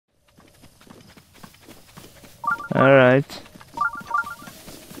Alright.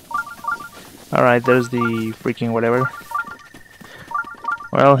 Alright, there's the freaking whatever.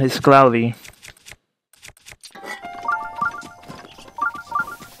 Well, it's cloudy.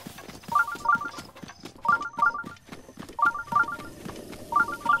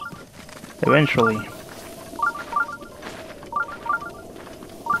 Eventually.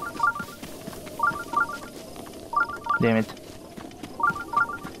 Damn it.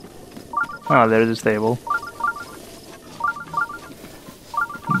 Oh, there's a stable.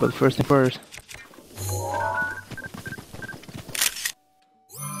 But first thing first.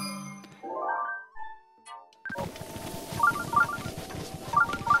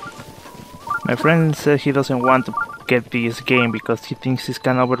 My friend said he doesn't want to get this game because he thinks it's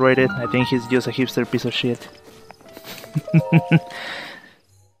kinda overrated. I think he's just a hipster piece of shit.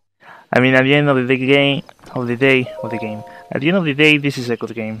 I mean, at the end of the day, at the end of the day, this is a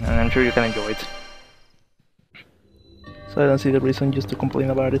good game, and I'm sure you can enjoy it. So I don't see the reason just to complain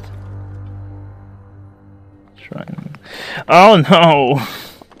about it. Shrine. Oh no!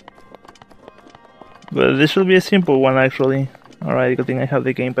 But this will be a simple one actually. Alright, good thing I have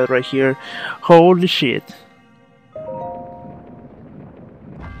the gamepad right here. Holy shit.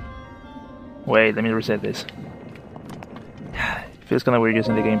 Wait, let me reset this. It feels kinda weird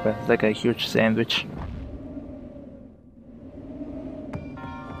using the gamepad. It's like a huge sandwich.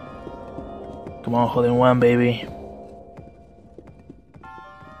 Come on, hole in one, baby.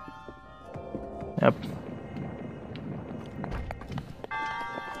 Yep.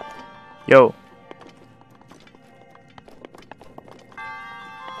 Yo.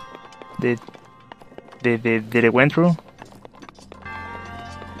 Did it went through?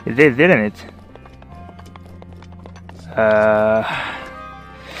 It did, didn't it?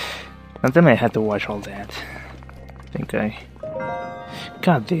 Not that I had to watch all that. I think I...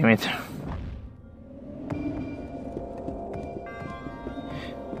 God damn it.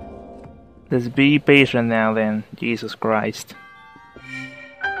 Let's be patient now then. Jesus Christ.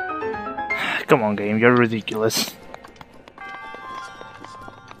 Come on, game, you're ridiculous.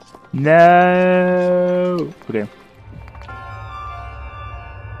 No. Okay.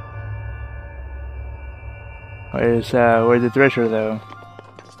 Where's the treasure though?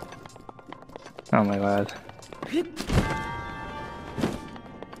 Oh my god.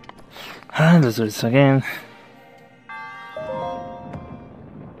 Let's do this again.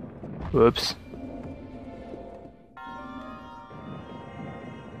 Whoops.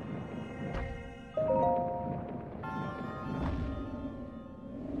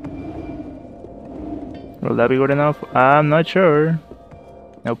 Will that be good enough? I'm not sure.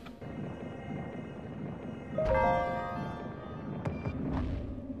 Nope.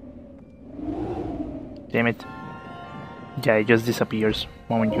 Damn it. Yeah, it just disappears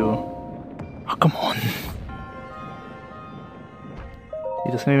when you... Oh, come on.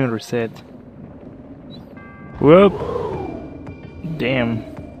 It doesn't even reset. Whoop. Damn.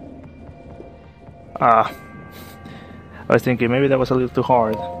 Ah. I was thinking maybe that was a little too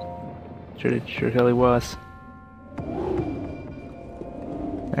hard. Sure hell it was.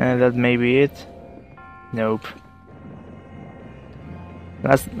 And that may be it. Nope.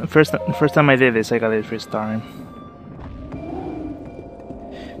 That's the first time I did this, I got it first time.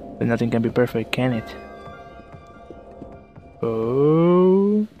 But nothing can be perfect, can it?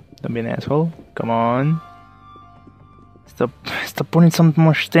 Oh, don't be an asshole. Come on. Stop putting so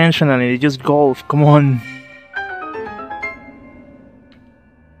much tension on it. Just golf. Come on.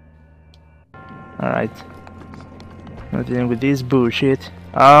 Alright. Not dealing with this bullshit.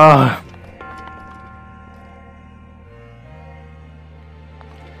 Ah.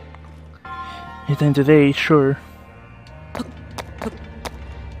 Anytime today, sure.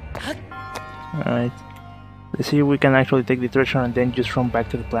 Alright. Let's see if we can actually take the treasure and then just run back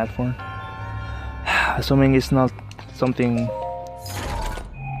to the platform. Assuming it's not something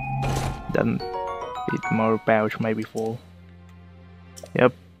that it more pouch might be full.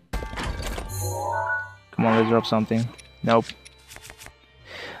 Yep. Come on, let's drop something. Nope.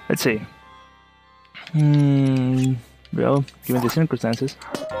 Let's see. Well, given the circumstances.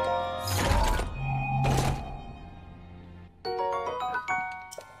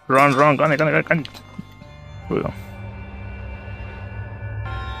 Run, gun it. Here we go.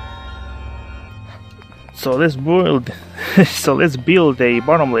 So let's build a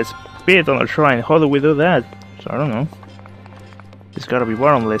bottomless pit on a shrine. How do we do that? So I don't know. It's gotta be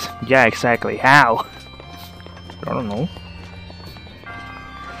bottomless. Yeah, exactly. How? I don't know.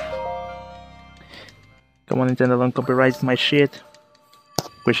 Come on, Nintendo, don't copyright my shit.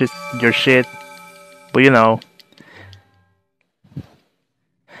 Which is your shit. But you know.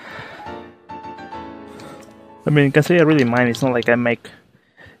 I mean, you can say I really mind. It's not like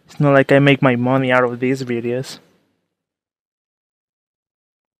I make my money out of these videos.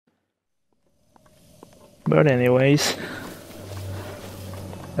 But anyways,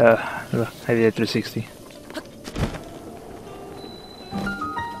 I did a 360.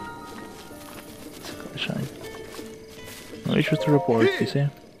 Shine. No issues to report, you see?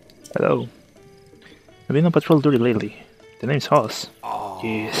 Hello. I've been on patrol duty lately. The name's Hoss.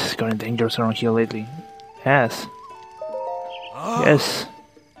 Yes, gotten dangerous around here lately. Yes. Yes.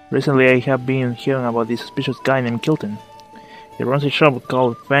 Recently I have been hearing about this suspicious guy named Kilton. He runs a shop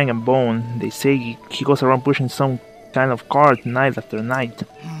called Fang and Bone. They say he goes around pushing some kind of cart night after night.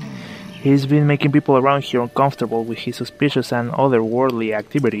 He's been making people around here uncomfortable with his suspicious and otherworldly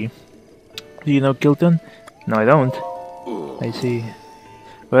activity. Do you know Kilton? No, I don't. I see.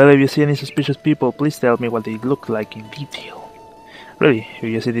 Well, if you see any suspicious people, please tell me what they look like in detail. Really, if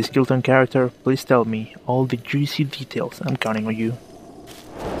you see this Kilton character, please tell me all the juicy details. I'm counting on you.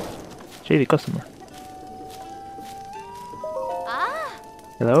 Shady customer.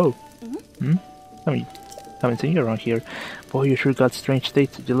 Hello. I mean, haven't seen you around here. Boy, you sure got strange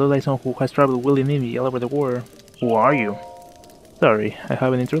tastes. You look like someone who has traveled willy-nilly all over the world. Who are you? Sorry, I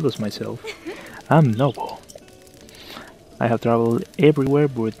haven't introduced myself. I'm Noble. I have traveled everywhere,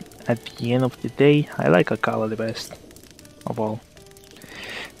 but at the end of the day, I like Akala the best of all.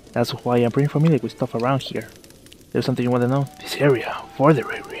 That's why I'm pretty familiar with stuff around here. There's something you want to know? This area,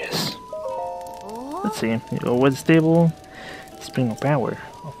 further areas. Let's see. You go with stable, Spring of Power.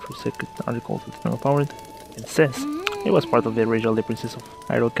 After secret article to Spring of Power, it says it was part of the ritual the Princess of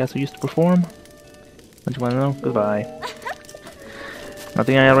Gyro Castle used to perform. What you want to know? Goodbye.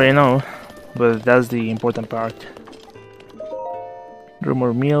 Nothing I already know, but that's the important part.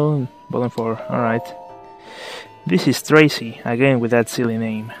 Rumor Mill, button 4. Alright. This is Tracy, again with that silly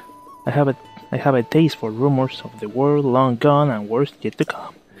name. I have a taste for rumors of the world long gone and worse yet to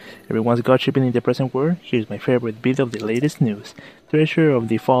come. Everyone's gossiping in the present world. Here's my favorite bit of the latest news. Treasure of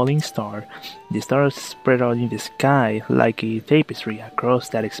the falling star. The stars spread out in the sky like a tapestry. Across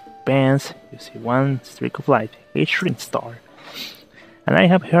that expanse, you see one streak of light, a shrink star. And I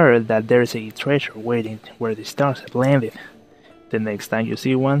have heard that there's a treasure waiting where the stars have landed. The next time you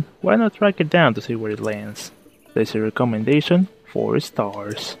see one, why not track it down to see where it lands? There's a recommendation, 4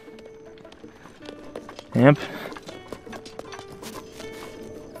 stars. Yep.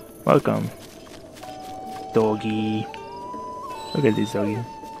 Welcome, doggy. Look at this doggy.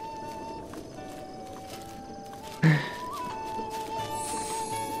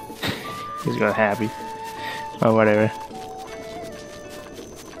 He's got happy. Oh, whatever.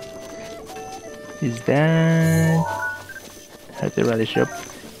 Is that at the radish shop?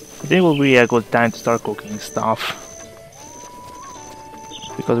 I think it will be a good time to start cooking stuff.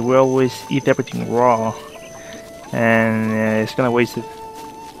 Because we always eat everything raw. And it's gonna waste it.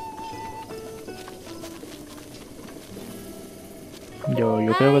 Yo,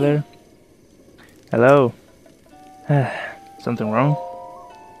 you okay over there? Hello? Something wrong?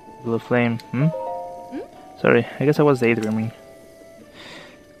 Blue flame, Sorry, I guess I was daydreaming.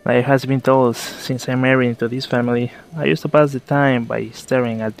 Like has been told since I married into this family, I used to pass the time by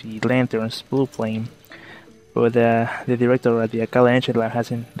staring at the lantern's blue flame. But the director at the Akala Ancient Lab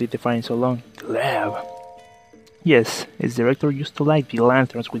hasn't lit the fire in so long. The lab! Yes, its director used to light the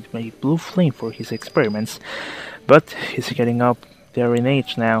lanterns with a blue flame for his experiments, but he's getting up there in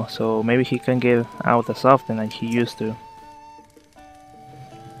age now, so maybe he can't get out as often as he used to.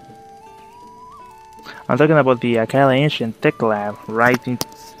 I'm talking about the Akala Ancient Tech Lab, right in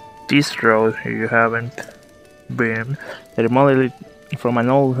this road if you haven't been. They're modeled from an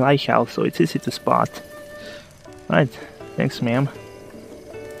old lighthouse, so it's easy to spot. Right, thanks ma'am.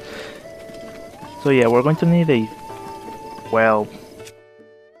 So yeah, we're going to need a... well...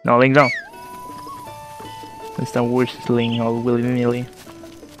 no, Link, no. Let's not whistling all willy-nilly.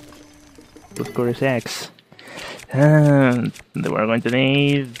 Of course, X. And we're going to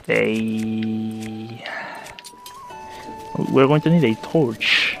need a... we're going to need a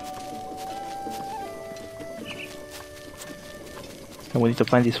torch. And we need to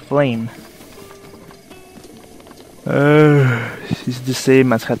find this flame. It's the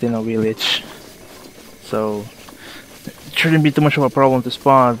same as Hateno village. So it shouldn't be too much of a problem to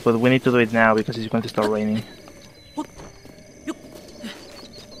spot, but we need to do it now because it's going to start raining.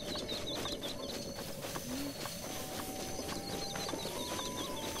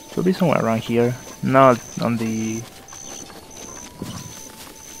 It'll be somewhere around here, not on the...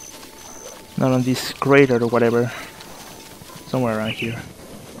 not on this crater or whatever. Somewhere around here.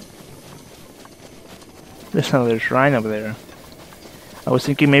 There's another shrine over there. I was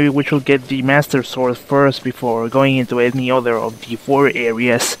thinking maybe we should get the Master Sword first before going into any other of the 4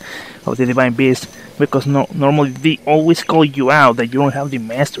 areas of the Divine Beast, because normally they always call you out that you don't have the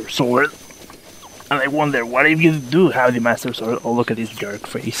Master Sword. And I wonder, what if you do have the Master Sword? Oh, look at this jerk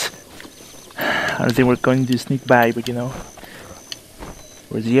face. I don't think we're going to sneak by, but you know,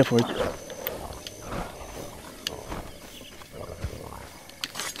 where's the effort?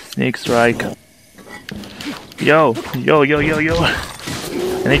 Sneak strike. Yo, yo, yo, yo, yo.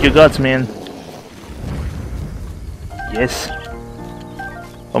 I need your guts, man. Yes.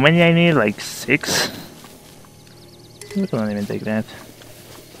 How many I need? Like 6? We don't even take that.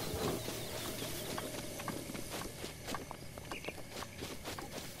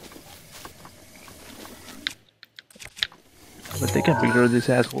 But take a picture of these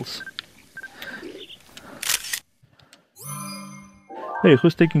assholes. Hey,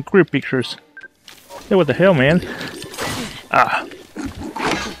 who's taking creep pictures? Hey, what the hell, man? Ah.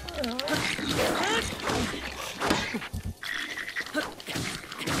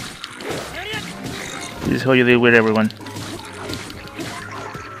 This is how you deal with everyone.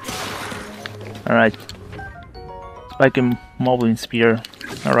 Alright. Spike and Moblin Spear.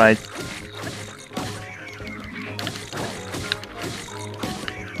 Alright.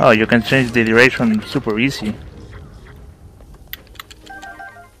 Oh, you can change the direction super easy.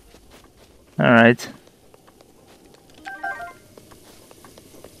 Alright.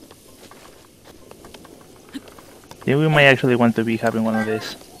 Yeah, we might actually want to be having one of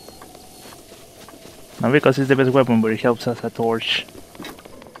these. Not because it's the best weapon, but it helps us a torch.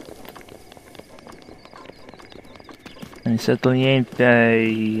 And it certainly ain't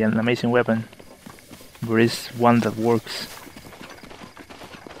an amazing weapon, but it's one that works.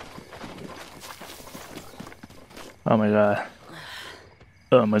 Oh my god.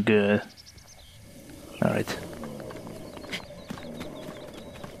 Oh my god. Alright.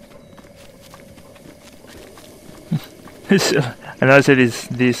 I know I said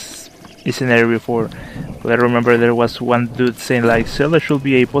this scenario before, but I remember there was one dude saying like Zelda should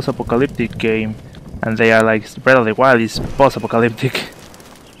be a post-apocalyptic game, and they are like Breath of the Wild is post-apocalyptic.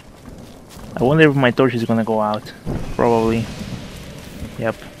 I wonder if my torch is gonna go out. Probably.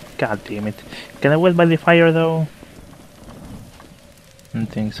 Yep. God damn it. Can I wait by the fire though? I don't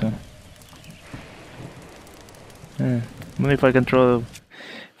think so. Maybe if I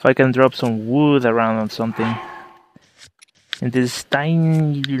can drop some wood around on something. In this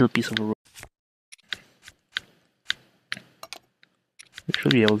tiny little piece of road. We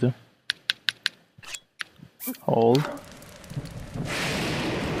should be able to. Hold.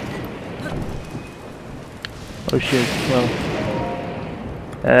 Oh shit, well.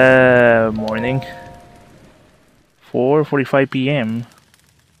 Morning. 4:45 PM.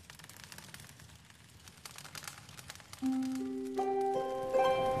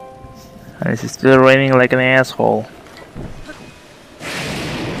 And it's still raining like an asshole.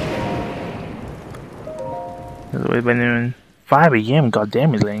 It's been noon. 5 AM,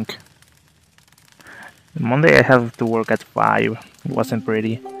 goddamn it, Link. Monday I have to work at 5. It wasn't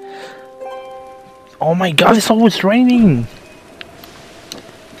pretty. Oh my god, it's always raining!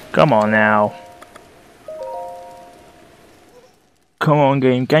 Come on now. Come on,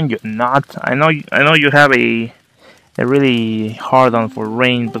 game, can you not? I know you have a really hard on for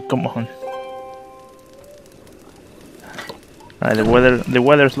rain, but come on. Alright, the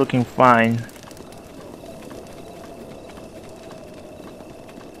weather's looking fine.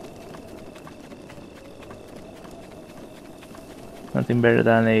 Nothing better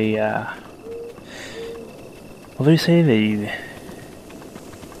than a what do you say?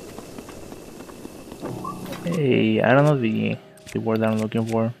 I don't know the word that I'm looking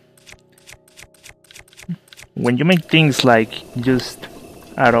for. When you make things like just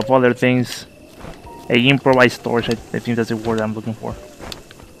out of other things, a improvised torch, I think that's the word I'm looking for.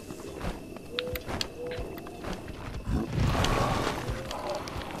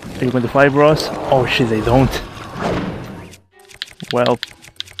 Are you going to fight, bros? Oh shit, they don't. Well,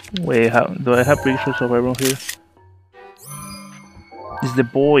 wait, do I have pictures of everyone here? It's the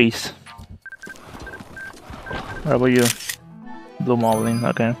boys. What about you? Blue Moblin,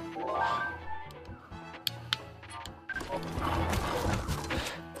 okay.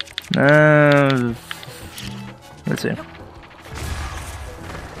 Let's see.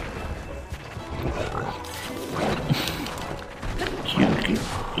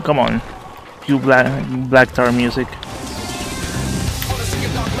 Come on, cue black tar music.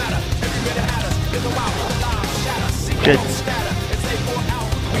 Shit.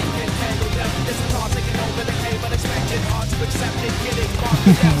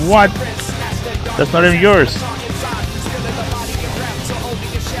 What? That's not even yours.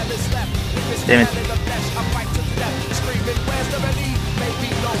 Damn it.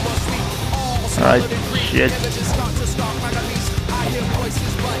 Alright, shit.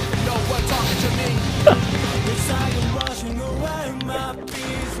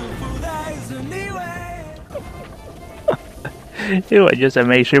 It was just a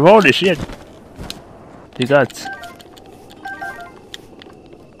makeshift. Holy shit! You got.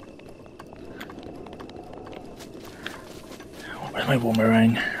 Where's my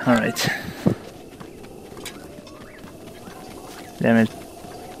boomerang? Alright. Damn it.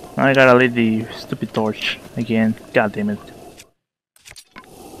 I gotta leave the stupid torch again. God damn it.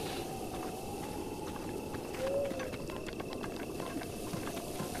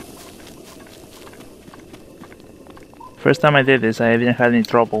 First time I did this, I didn't have any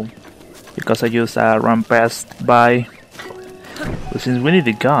trouble because I just ran past by. But since we need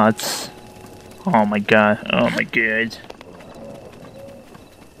the gods, oh my god, oh my god.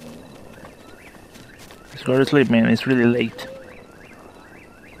 Let's go to sleep, man. It's really late.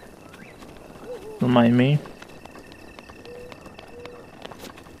 Don't mind me.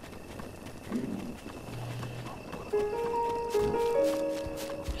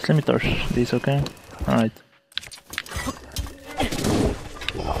 Just let me touch this, okay? Alright.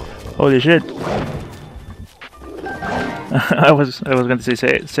 Holy shit! I was going to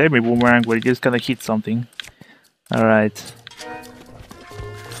say save me boomerang, but it just kind of hit something. All right.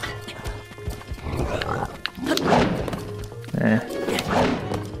 Yeah.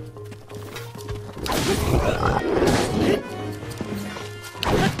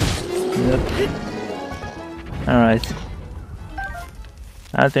 Yep. All right.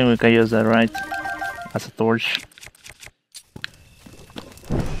 I think we can use that, right? As a torch.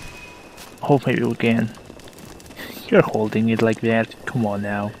 Oh, maybe we can. You're holding it like that. Come on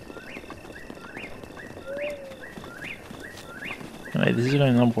now. Alright, this is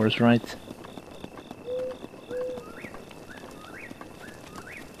going upwards, right?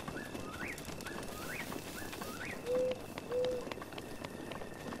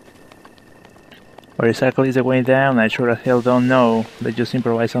 Where exactly is it going down? I sure as hell don't know. Let's just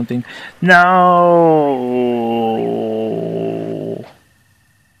improvise something. No!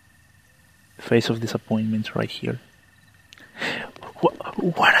 Face of disappointment right here.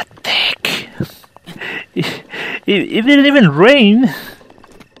 What a dick! It didn't even rain.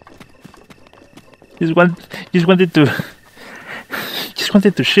 Just wanted to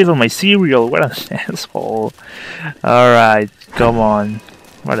shit on my cereal. What an asshole! All right, come on.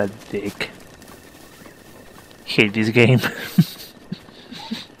 What a dick! Hate this game.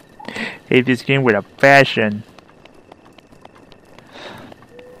 Hate this game with a passion.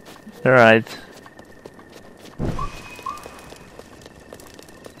 All right.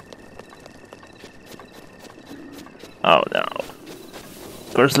 Oh no.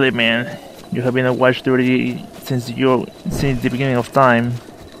 Of course, man. You have been a watch dirty since the beginning of time.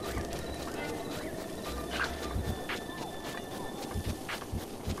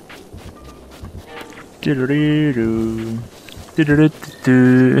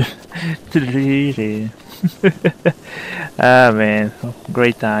 Ah man,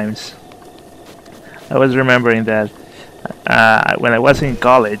 great times. I was remembering that when I was in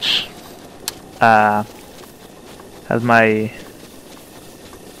college, had my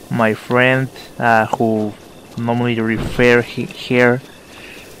friend who normally refer here.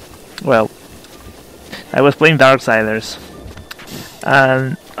 Well, I was playing Darksiders,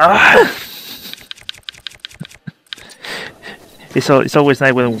 and it's always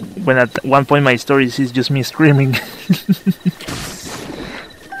nice when at one point my story is just me screaming.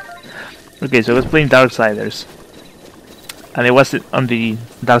 Okay, so I was playing Darksiders, and it was on the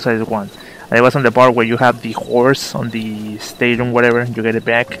Darksiders 1. And it was on the part where you have the horse on the stadium, whatever, you get it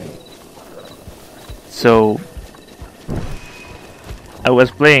back. So I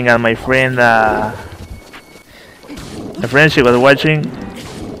was playing, and my friend, she was watching,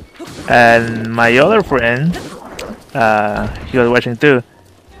 and my other friend, he was watching too.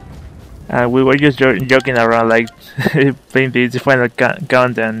 And we were just joking around, like playing the final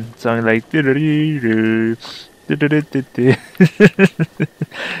countdown song, like. It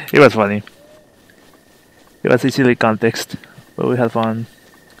was funny. It was a silly context, but we had fun.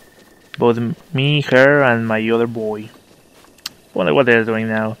 Both me, her, and my other boy. Wonder what they're doing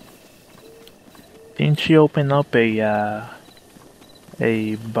now. Didn't she open up a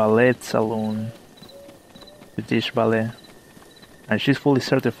ballet salon? British ballet. And she's fully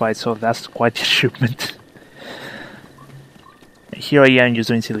certified, so that's quite a achievement. Here I am just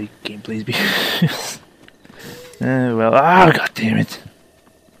doing silly gameplays. Well, god damn it.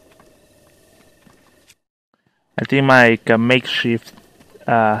 I think my makeshift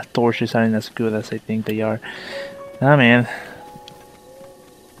torches aren't as good as I think they are. Ah man.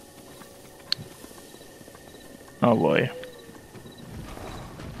 Oh boy.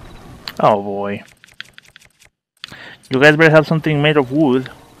 Oh boy. You guys better have something made of wood.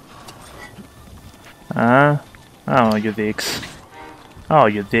 Oh, you dicks. Oh,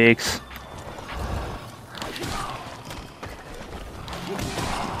 you dicks.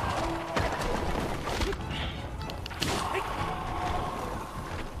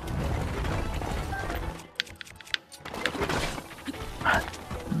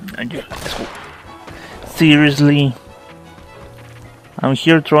 And you, seriously? I'm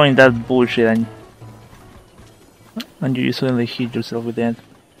here throwing that bullshit and you suddenly hit yourself with that.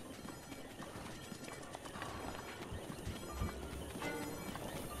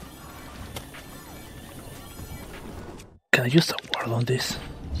 Can I use a word on this?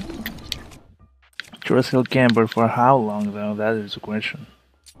 Jurassic Camper for how long though? That is the question.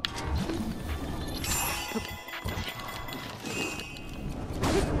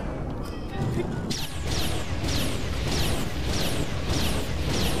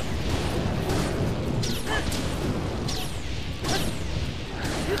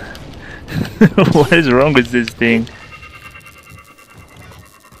 What is wrong with this thing?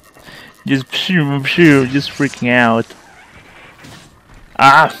 Just freaking out.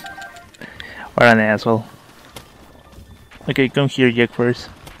 Ah! What an asshole. Okay, come here, Jack, first.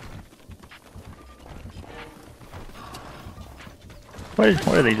 What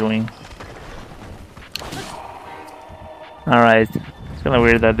are they doing? Alright. It's kinda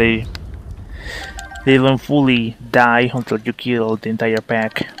weird that they don't fully die until you kill the entire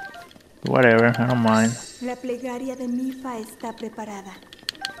pack. Whatever, I don't mind. La plegaria de Mifa está preparada.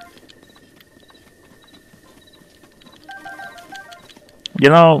 You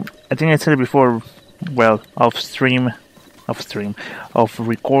know, I think I said it before, well, off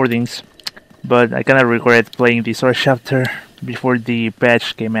recordings, but I kinda regret playing the source chapter before the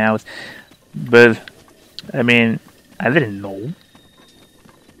patch came out. But, I mean, I didn't know.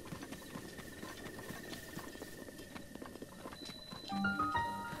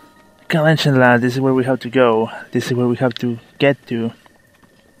 Convention lad, this is where we have to go. This is where we have to get to.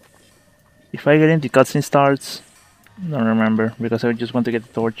 If I get in, the cutscene starts. Don't remember because I just want to get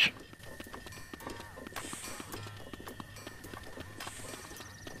the torch.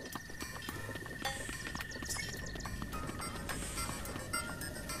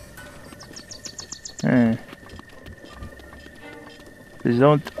 Please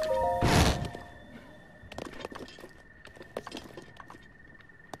don't.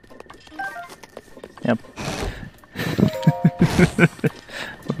 Yep. Look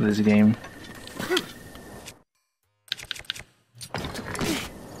at this game.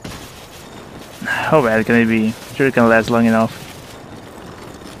 How bad can it be? I'm sure it can last long enough.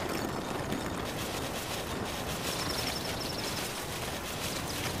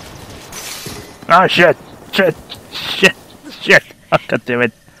 Oh shit! Shit! Shit! Shit! Oh, God damn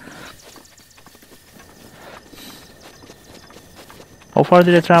it. How far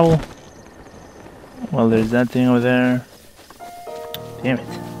did I travel? Well, there's that thing over there. Damn it.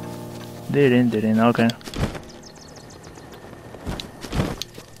 Didn't, okay.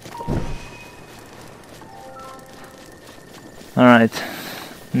 Alright.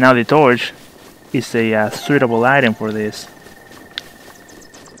 Now the torch is a suitable item for this.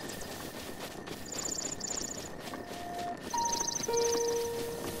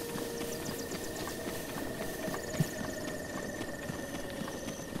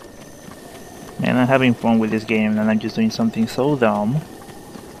 Man, I'm having fun with this game and I'm just doing something so dumb.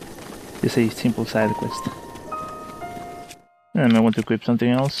 It's a simple side quest. And I want to equip something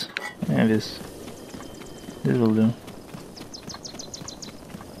else. And this will do.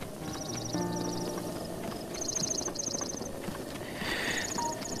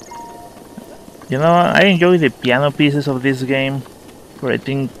 You know, I enjoy the piano pieces of this game, but I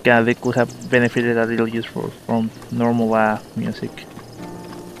think they could have benefited a little just from normal music.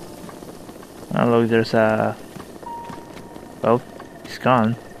 Oh look, there's a... well, it's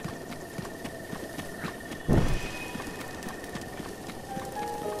gone.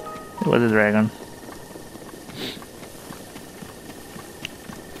 It was a dragon.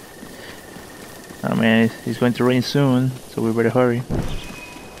 Oh man, it's going to rain soon, so we better hurry.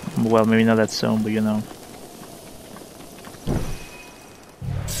 Well, maybe not that soon, but you know.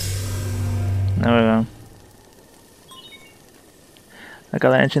 There we go. I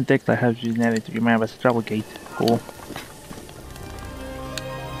got an ancient text I have genetic to your map as a travel gate. Cool.